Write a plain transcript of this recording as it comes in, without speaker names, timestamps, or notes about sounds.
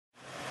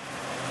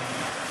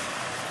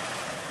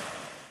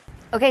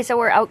Okay, so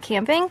we're out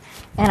camping,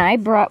 and I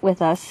brought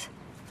with us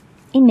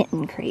a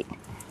mitten crate.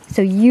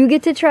 So you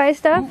get to try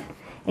stuff,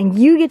 and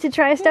you get to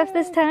try stuff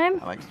this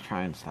time. I like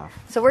trying stuff.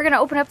 So we're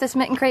gonna open up this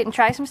mitten crate and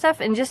try some stuff.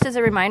 And just as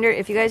a reminder,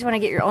 if you guys want to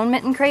get your own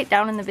mitten crate,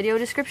 down in the video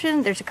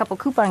description, there's a couple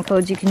coupon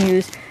codes you can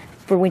use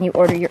for when you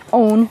order your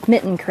own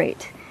mitten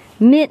crate.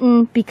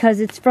 Mitten because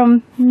it's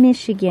from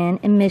Michigan,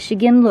 and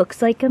Michigan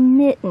looks like a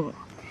mitten.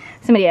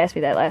 Somebody asked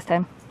me that last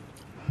time.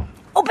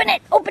 Open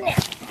it! Open it!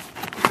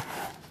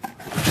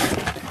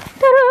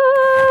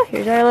 Ta-da!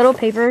 Here's our little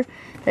paper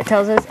that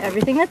tells us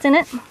everything that's in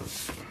it.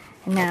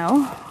 And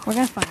now we're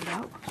gonna find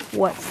out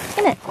what's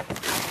in it.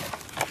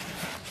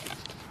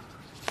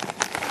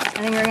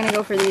 I think we're gonna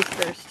go for these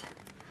first.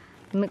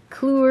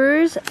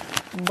 McClure's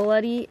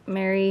Bloody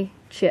Mary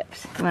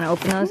chips. You wanna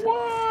open those?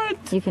 What?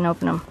 You can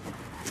open them.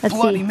 Let's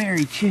Bloody see.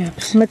 Mary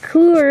chips.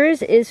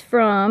 McClure's is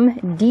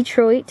from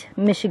Detroit,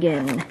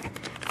 Michigan.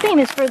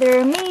 Famous for their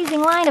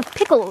amazing line of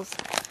pickles.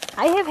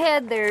 I have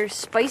had their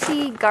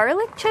spicy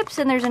garlic chips,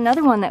 and there's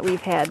another one that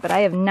we've had, but I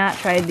have not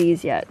tried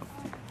these yet.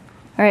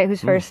 All right,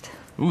 who's first?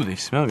 Ooh, they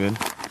smell good.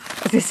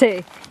 I was gonna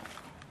say,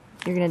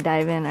 you're gonna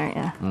dive in, aren't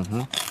you?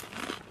 Mm-hmm.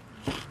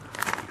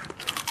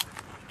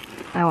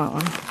 I want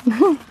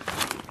one.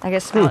 I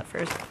guess smell it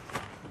first.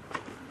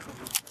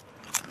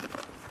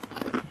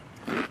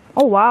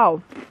 Oh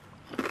wow!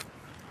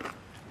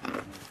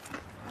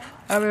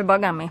 I have a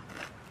bug on me.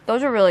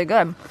 Those are really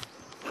good.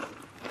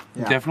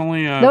 Yeah.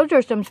 Definitely. Those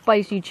are some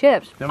spicy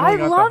chips. I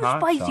love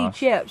spicy sauce.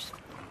 chips.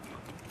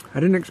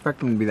 I didn't expect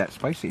them to be that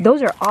spicy.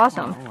 Those are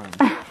awesome.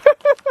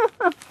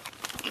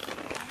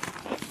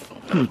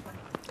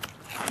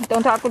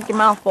 Don't talk with your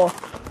mouth full.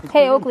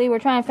 Hey Oakley, we're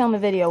trying to film a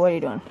video. What are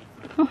you doing?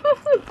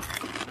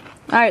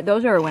 Alright,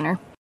 those are a winner.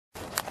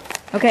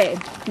 Okay,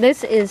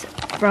 this is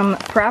from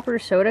Proper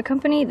Soda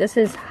Company. This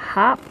is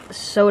hop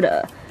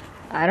soda.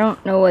 I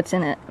don't know what's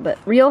in it, but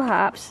real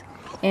hops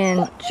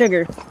and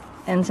sugar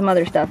and some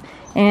other stuff.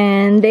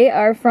 And they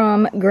are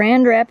from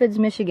Grand Rapids,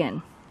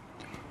 Michigan.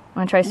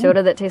 Want to try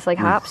soda that tastes like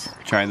hops?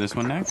 Try this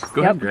one next.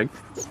 Go ahead, Greg.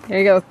 There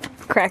you go.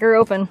 Crack her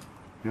open.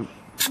 Yep.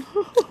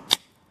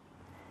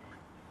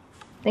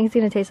 Think it's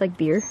gonna taste like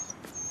beer?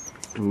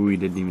 Ooh, we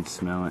didn't even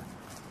smell it.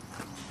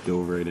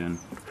 Dove right in.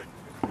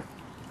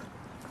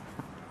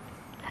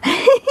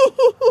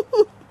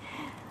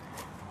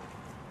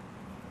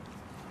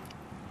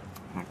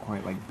 Not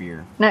quite like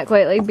beer. Not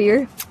quite like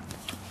beer.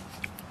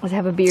 Does it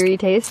have a beery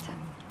taste?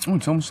 Oh,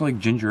 it's almost like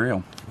ginger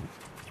ale.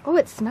 Oh,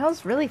 it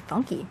smells really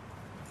funky.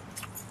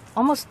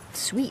 Almost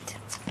sweet.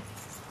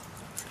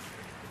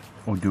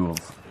 Oh,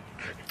 duels.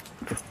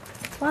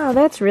 Wow,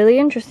 that's really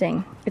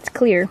interesting. It's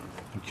clear.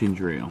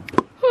 Ginger ale.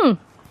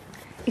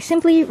 A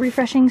simply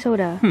refreshing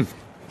soda.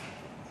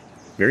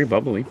 Very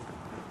bubbly.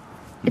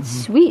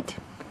 It's sweet.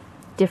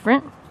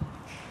 Different.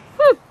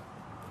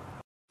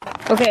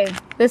 Okay,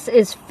 this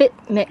is Fit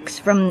Mix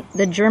from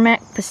the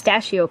Germack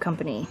Pistachio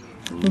Company.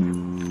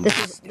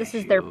 This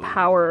is their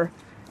power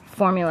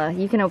formula.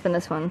 You can open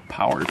this one.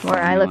 Power formula.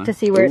 Where I look to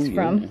see where it's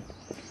from.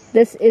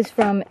 This is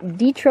from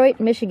Detroit,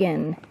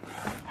 Michigan.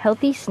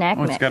 Healthy snack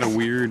mix. It's got a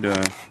weird,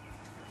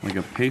 like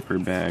a paper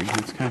bag.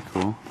 It's kind of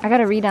cool. I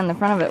gotta read on the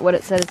front of it what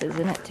it says is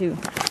in it too.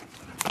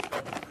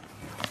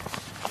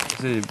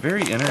 It's a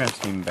very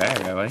interesting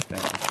bag. I like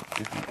that. It's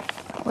different.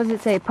 What does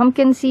it say?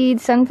 Pumpkin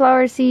seeds,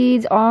 sunflower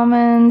seeds,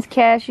 almonds,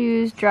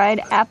 cashews,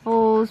 dried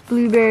apples,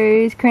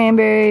 blueberries,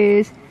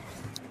 cranberries.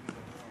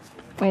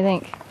 What do you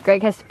think?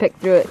 Greg has to pick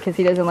through it because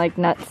he doesn't like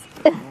nuts.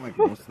 I don't like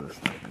most of this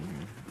stuff in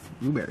here.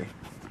 Blueberry.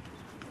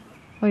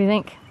 What do you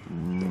think?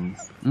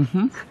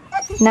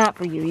 Not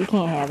for you. You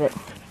can't have it.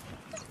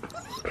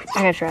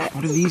 I gotta try it.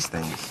 What are these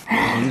things?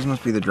 Oh, these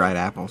must be the dried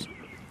apples.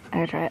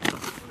 I gotta try it.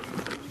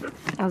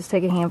 I'll just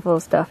take a handful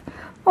of stuff.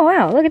 Oh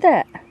wow, look at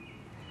that.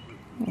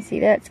 You see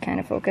that? It's kind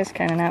of focused,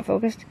 kind of not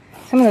focused.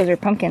 Some of those are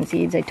pumpkin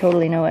seeds. I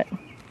totally know it.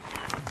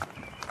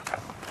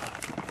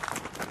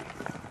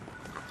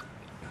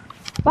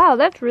 Wow,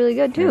 that's really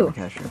good too.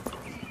 Cashew.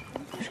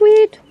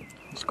 Sweet.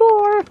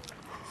 Score.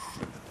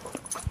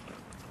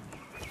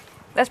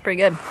 That's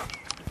pretty good.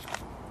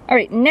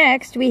 Alright,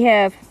 next we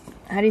have,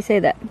 how do you say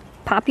that?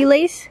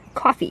 Populace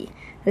Cofee.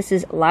 This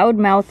is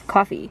Loudmouth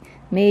Coffee,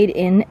 made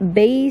in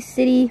Bay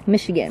City,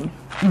 Michigan.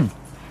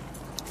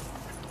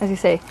 As you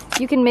say,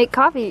 you can make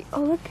coffee.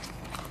 Oh look,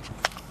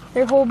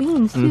 they're whole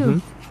beans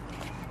too.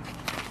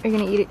 Are you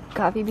gonna eat it,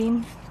 coffee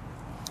beans?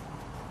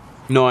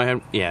 No, I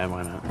had, yeah,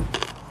 why not?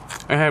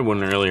 I had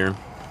one earlier.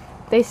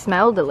 They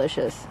smell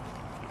delicious.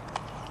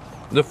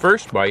 The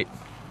first bite.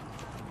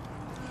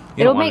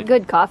 It'll make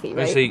good coffee,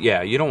 right? I say,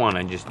 yeah, you don't want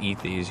to just eat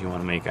these. You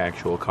want to make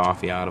actual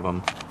coffee out of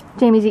them.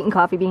 Jamie's eating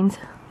coffee beans.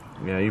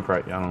 Yeah, you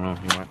probably, I don't know.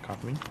 You want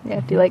coffee beans? Yeah,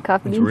 do you like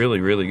coffee beans? It's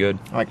really, really good.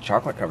 I like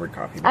chocolate covered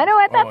coffee beans. I know,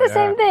 I thought the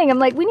same thing. I'm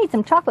like, we need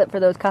some chocolate for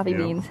those coffee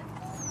beans.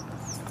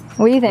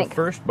 What do you think? The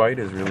first bite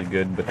is really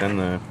good, but then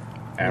the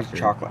after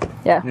chocolate.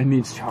 Yeah. It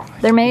needs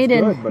chocolate. They're made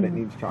in good, but it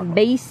needs chocolate.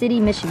 Bay City,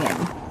 Michigan.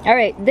 All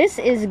right, this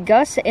is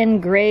Gus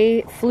and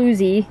Gray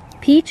Floozy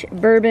Peach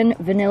Bourbon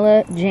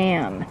Vanilla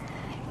Jam.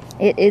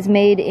 It is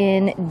made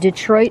in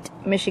Detroit,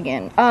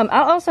 Michigan. I'll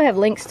also have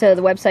links to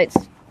the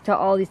websites to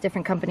all these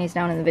different companies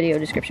down in the video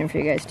description for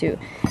you guys too.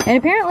 And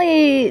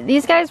apparently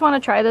these guys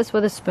want to try this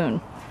with a spoon.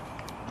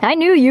 I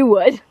knew you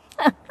would.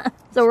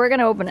 So we're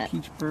gonna open it.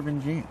 Peach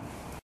bourbon jam.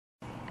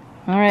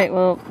 All right,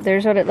 well,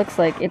 there's what it looks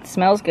like. It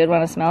smells good.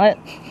 Want to smell it?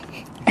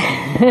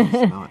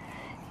 Smell it.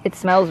 It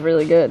smells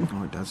really good.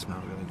 Oh, it does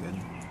smell really good.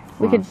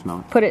 We could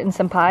put it in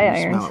some pie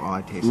irons. Smell it while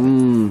I taste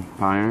it.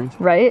 Pie irons?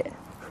 Right?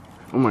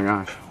 Oh my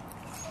gosh.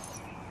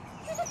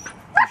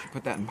 You should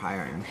put that in pie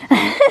iron.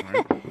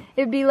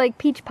 It'd be like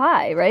peach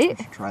pie, right?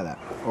 Try that.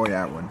 Oh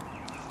yeah, it would.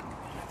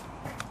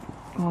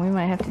 Well, we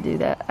might have to do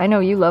that. I know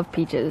you love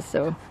peaches,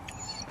 so.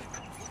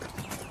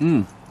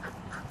 Mmm.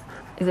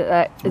 Is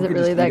it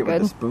really that good?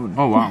 With a spoon.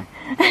 Oh wow.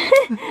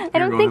 I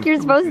don't think you're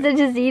supposed to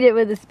just eat it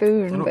with a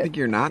spoon. I don't but... think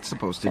you're not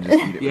supposed to just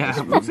eat it with a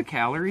spoon. What's the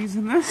calories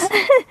in this?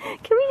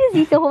 Can we just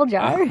eat the whole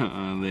jar?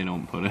 They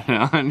don't put it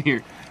on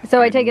here.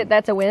 So I take it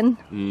that's a win?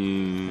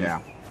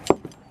 Yeah.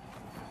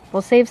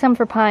 We'll save some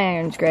for pie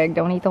irons, Greg.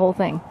 Don't eat the whole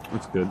thing.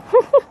 That's good.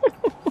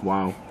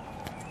 Wow.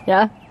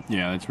 Yeah?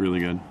 Yeah, that's really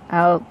good.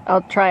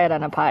 I'll try it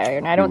on a pie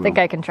iron. I don't think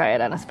I can try it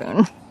on a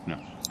spoon. No.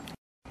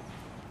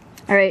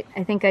 Alright,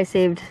 I think I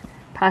saved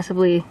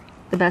possibly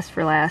the best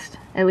for last.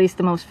 At least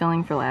the most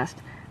filling for last.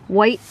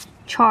 White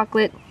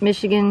chocolate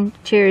Michigan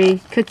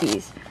cherry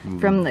cookies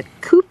from the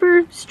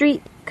Cooper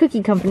Street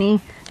Cookie Company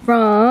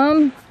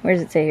from, where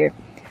does it say here?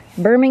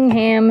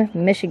 Birmingham,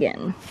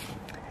 Michigan.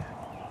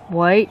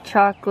 White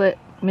chocolate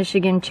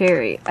Michigan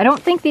cherry. I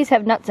don't think these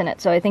have nuts in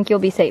it, so I think you'll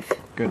be safe.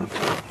 Good.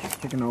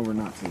 Chicken over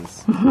nuts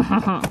is.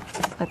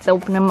 Let's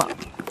open them up.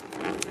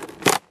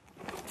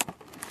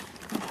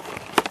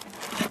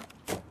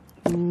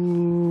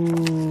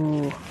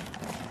 Ooh.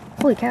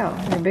 Holy cow,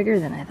 they're bigger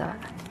than I thought.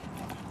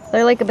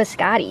 They're like a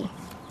biscotti.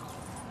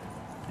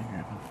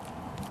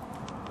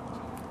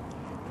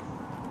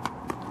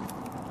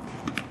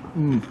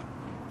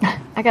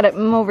 I got it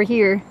over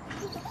here.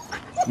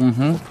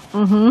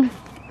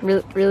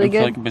 Really it's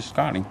good. like a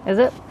biscotti. Is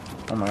it?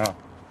 Oh my god.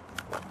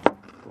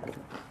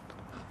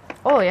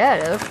 Oh yeah,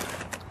 it is.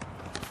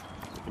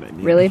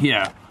 Really?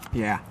 Yeah.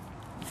 Yeah.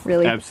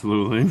 Really?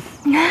 Absolutely.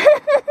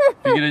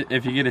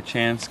 If you get a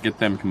chance, get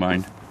them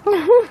combined.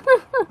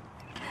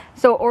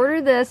 So order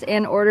this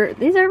and order,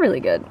 these are really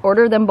good.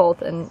 Order them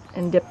both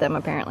and dip them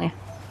apparently.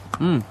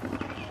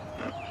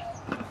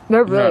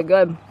 They're really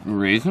good.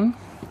 Raisin?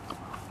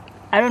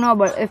 I don't know,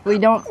 but if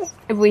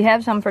we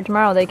have some for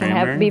tomorrow, they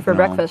can be for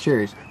breakfast.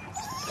 Cherries.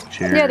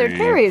 Cherry. Yeah, they're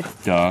cherries.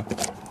 Duh.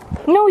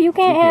 No, you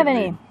can't have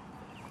any.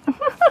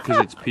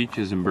 Because it's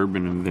peaches and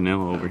bourbon and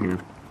vanilla over here.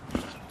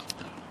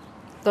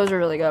 Those are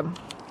really good.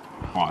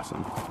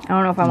 Awesome. I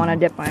don't know if I want to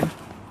dip mine.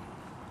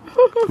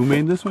 Who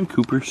made this one?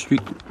 Cooper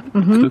Street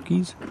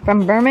Cookies?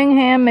 From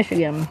Birmingham,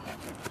 Michigan.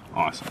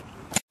 Awesome.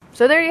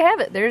 So there you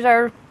have it. There's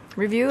our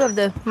review of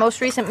the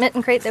most recent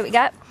Mitten Crate that we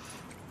got.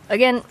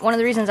 Again, one of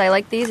the reasons I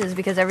like these is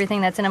because everything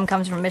that's in them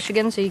comes from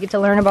Michigan, so you get to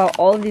learn about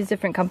all of these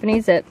different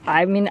companies that,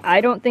 I mean, I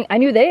don't think, I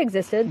knew they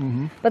existed,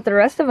 but the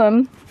rest of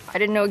them I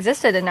didn't know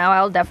existed, and now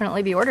I'll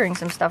definitely be ordering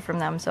some stuff from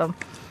them. So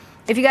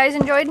if you guys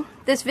enjoyed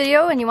this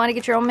video and you want to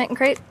get your own Mitten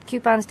Crate,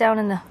 coupons down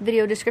in the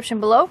video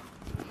description below.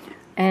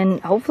 And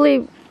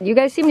hopefully you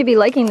guys seem to be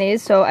liking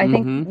these, so I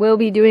think we'll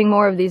be doing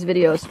more of these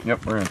videos.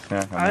 Yep, we're gonna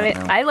snack on All right,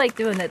 that now. I like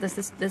doing that. This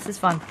is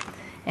fun.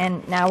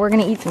 And now we're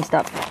gonna eat some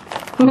stuff.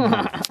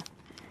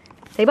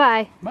 Say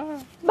bye.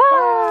 Bye.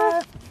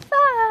 Bye.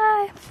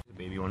 Bye.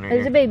 Baby one right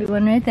There's here. a baby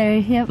one right there.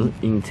 Yep.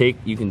 You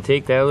can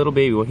take that little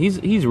baby one.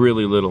 He's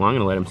really little. I'm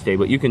gonna let him stay,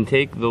 but you can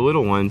take the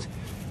little ones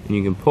and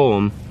you can pull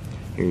them.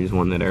 Here's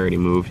one that I already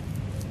moved,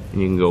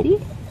 and you can go and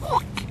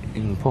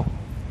you can pull.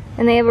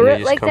 And they have a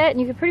root like that, and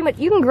you can pretty much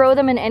you can grow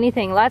them in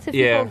anything. Lots of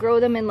people Yeah. grow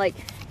them in like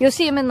you'll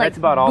see them in like That's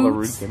about all the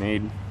boots. roots they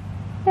need.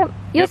 Yep.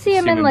 You'll see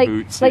them in like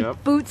boots,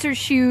 boots or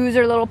shoes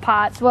or little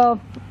pots. Well,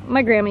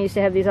 my grandma used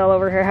to have these all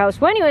over her house.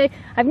 Well, anyway,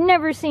 I've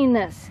never seen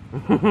this.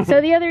 So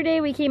the other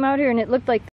day we came out here and it looked like